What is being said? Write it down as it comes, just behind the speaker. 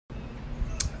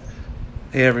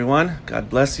Hey everyone, God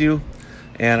bless you.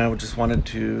 And I just wanted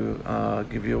to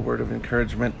give you a word of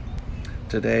encouragement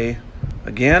today.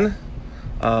 Again,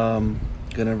 going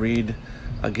to read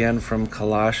again from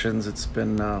Colossians. I've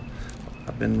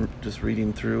been just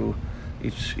reading through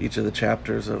each of the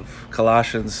chapters of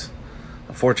Colossians,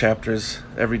 4 chapters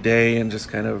every day, and just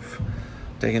kind of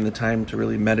taking the time to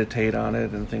really meditate on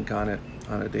it and think on it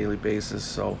on a daily basis.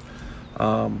 So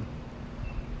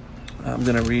I'm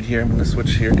going to read here. I'm going to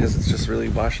switch here because it's just really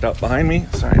washed out behind me.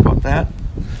 Sorry about that.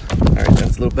 All right,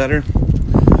 that's a little better.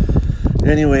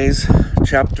 Anyways,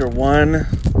 chapter 1,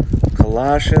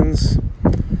 Colossians,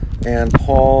 and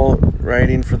Paul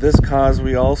writing, "For this cause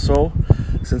we also,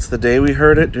 since the day we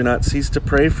heard it, do not cease to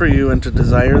pray for you and to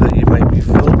desire that you might be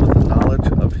filled with the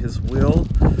knowledge of his will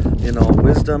in all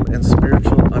wisdom and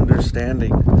spiritual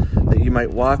understanding, that you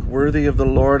might walk worthy of the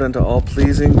Lord unto all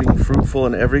pleasing, being fruitful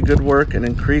in every good work and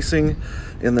increasing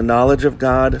in the knowledge of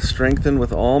God, strengthened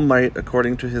with all might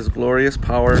according to his glorious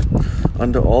power,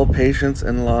 unto all patience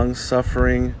and long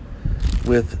suffering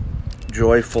with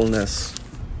joyfulness."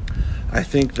 I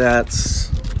think that's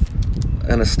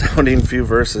an astounding few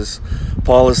verses.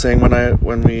 Paul is saying,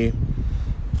 when we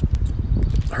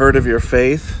heard of your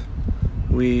faith,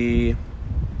 we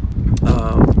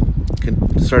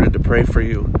started to pray for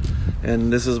you,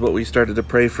 and this is what we started to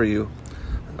pray for you,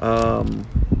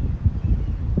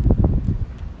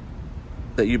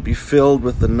 that you be filled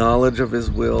with the knowledge of his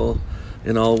will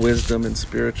in all wisdom and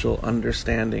spiritual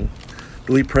understanding.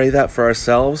 Do we pray that for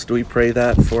ourselves? Do we pray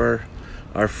that for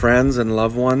our friends and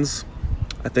loved ones?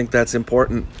 I think that's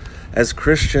important. As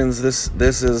Christians, this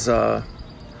is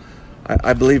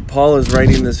I believe Paul is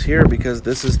writing this here because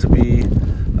this is to be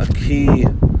a key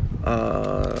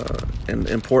and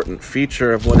important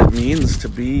feature of what it means to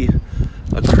be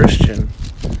a Christian.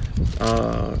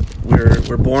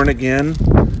 We're born again,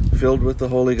 filled with the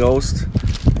Holy Ghost,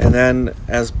 and then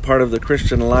as part of the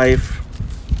Christian life,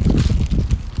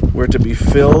 we're to be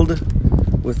filled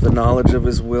with the knowledge of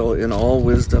his will in all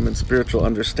wisdom and spiritual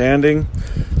understanding.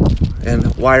 And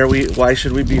why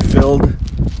should we be filled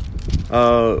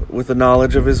with the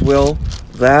knowledge of his will?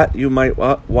 That you might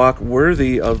walk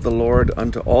worthy of the Lord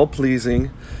unto all pleasing,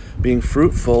 being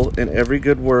fruitful in every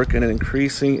good work and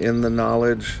increasing in the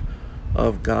knowledge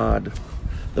of God.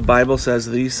 The Bible says,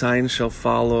 "These signs shall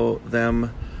follow them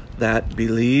that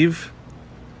believe.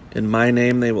 In my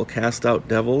name they will cast out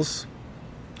devils.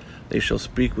 They shall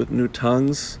speak with new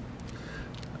tongues.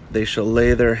 They shall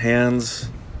lay their hands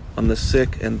on the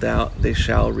sick, and they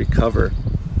shall recover."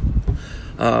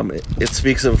 It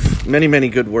speaks of many, many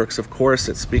good works, of course.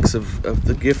 It speaks of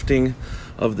the gifting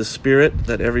of the Spirit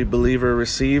that every believer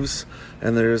receives.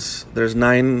 And there's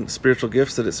 9 spiritual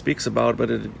gifts that it speaks about,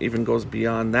 but it even goes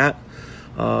beyond that.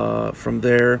 From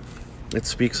there, it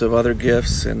speaks of other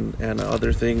gifts and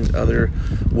other things, other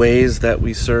ways that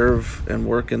we serve and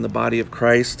work in the body of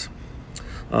Christ.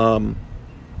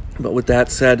 But with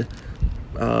that said,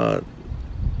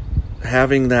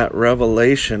 having that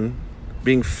revelation,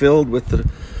 being filled with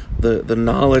the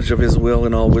knowledge of his will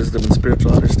and all wisdom and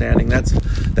spiritual understanding,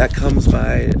 that comes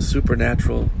by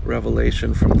supernatural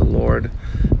revelation from the Lord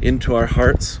into our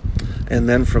hearts. And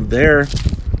then from there,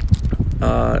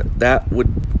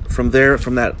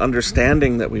 from that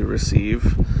understanding that we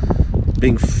receive,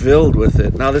 being filled with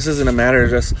it. Now, this isn't a matter of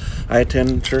just, I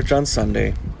attend church on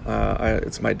Sunday. I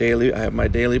have my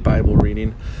daily Bible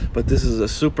reading, but this is a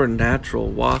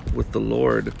supernatural walk with the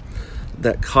Lord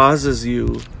that causes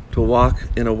you to walk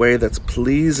in a way that's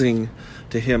pleasing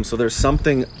to him. So there's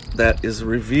something that is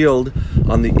revealed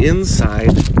on the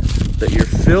inside that you're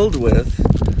filled with,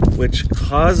 which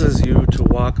causes you to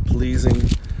walk pleasing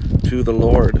to the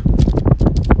Lord.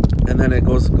 And then it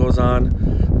goes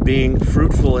on, being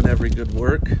fruitful in every good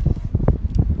work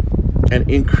and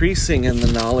increasing in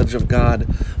the knowledge of God.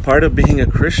 Part of being a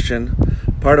Christian,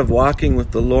 part of walking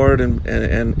with the Lord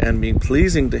and being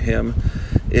pleasing to him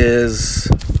is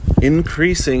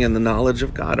increasing in the knowledge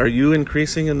of God. Are you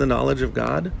increasing in the knowledge of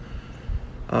God?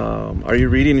 Are you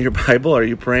reading your Bible? Are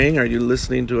you praying? Are you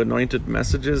listening to anointed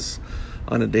messages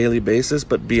on a daily basis?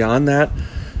 But beyond that,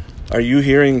 are you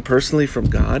hearing personally from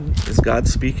God? Is God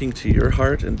speaking to your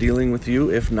heart and dealing with you?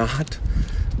 If not,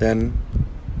 then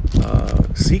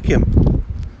seek him.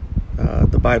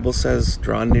 The Bible says,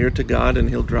 draw near to God and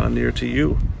he'll draw near to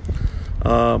you.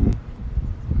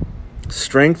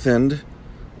 Strengthened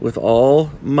with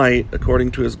all might according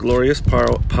to his glorious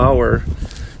power.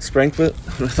 Strengthened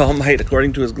with all might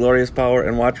according to his glorious power.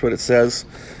 And watch what it says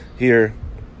here.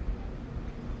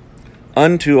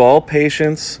 Unto all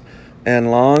patience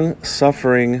and long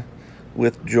suffering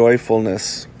with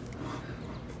joyfulness.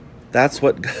 That's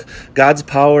what God's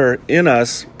power in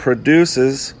us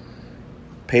produces: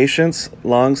 patience,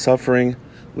 long-suffering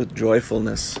with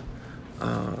joyfulness.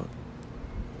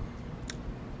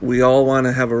 We all want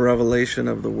to have a revelation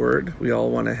of the Word. We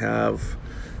all want to have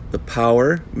the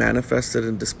power manifested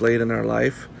and displayed in our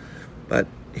life. But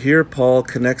here Paul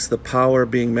connects the power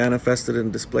being manifested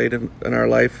and displayed in our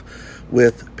life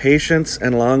with patience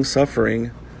and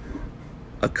long-suffering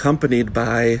accompanied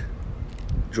by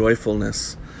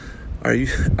joyfulness. Are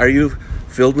you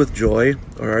filled with joy,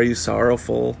 or are you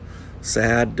sorrowful,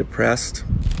 sad, depressed?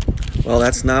 Well,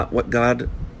 that's not what God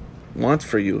wants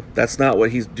for you. That's not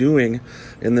what He's doing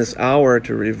in this hour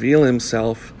to reveal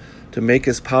Himself, to make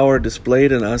His power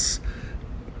displayed in us,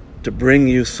 to bring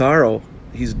you sorrow.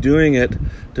 He's doing it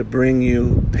to bring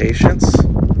you patience,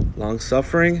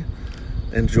 long-suffering,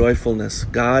 and joyfulness.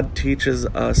 God teaches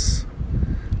us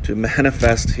to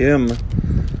manifest Him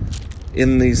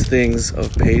in these things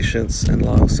of patience and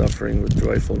long-suffering with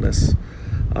joyfulness.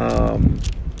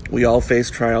 We all face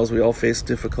trials, we all face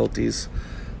difficulties,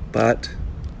 but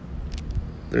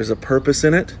there's a purpose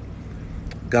in it.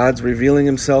 God's revealing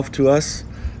Himself to us.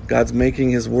 God's making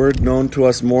His Word known to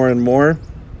us more and more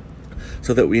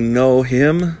so that we know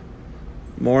Him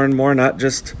more and more, not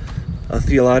just a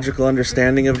theological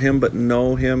understanding of Him, but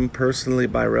know Him personally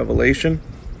by revelation.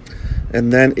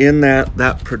 And then in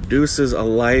that produces a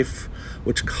life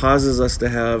which causes us to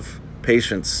have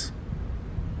patience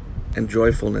and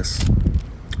joyfulness.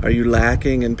 Are you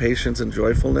lacking in patience and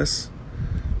joyfulness?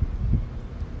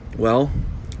 Well,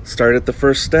 start at the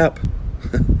first step.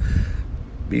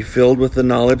 Be filled with the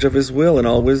knowledge of His will and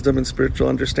all wisdom and spiritual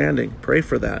understanding. Pray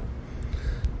for that.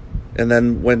 And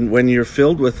then when you're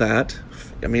filled with that,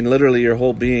 I mean literally your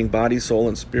whole being, body, soul,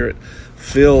 and spirit,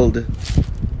 filled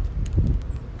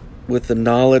with the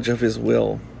knowledge of His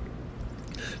will.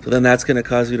 So then that's going to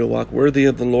cause you to walk worthy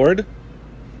of the Lord.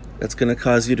 That's going to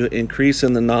cause you to increase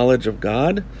in the knowledge of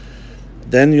God.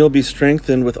 Then you'll be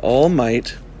strengthened with all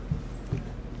might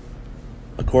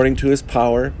according to His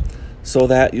power, so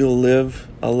that you'll live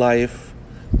a life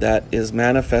that is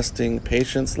manifesting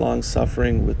patience,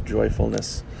 long-suffering with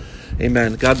joyfulness.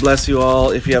 Amen. God bless you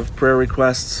all. If you have prayer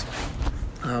requests,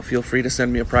 feel free to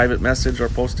send me a private message or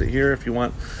post it here if you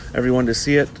want everyone to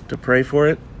see it, to pray for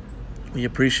it. We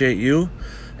appreciate you,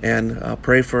 and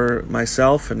pray for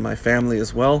myself and my family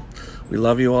as well. We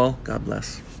love you all. God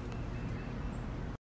bless.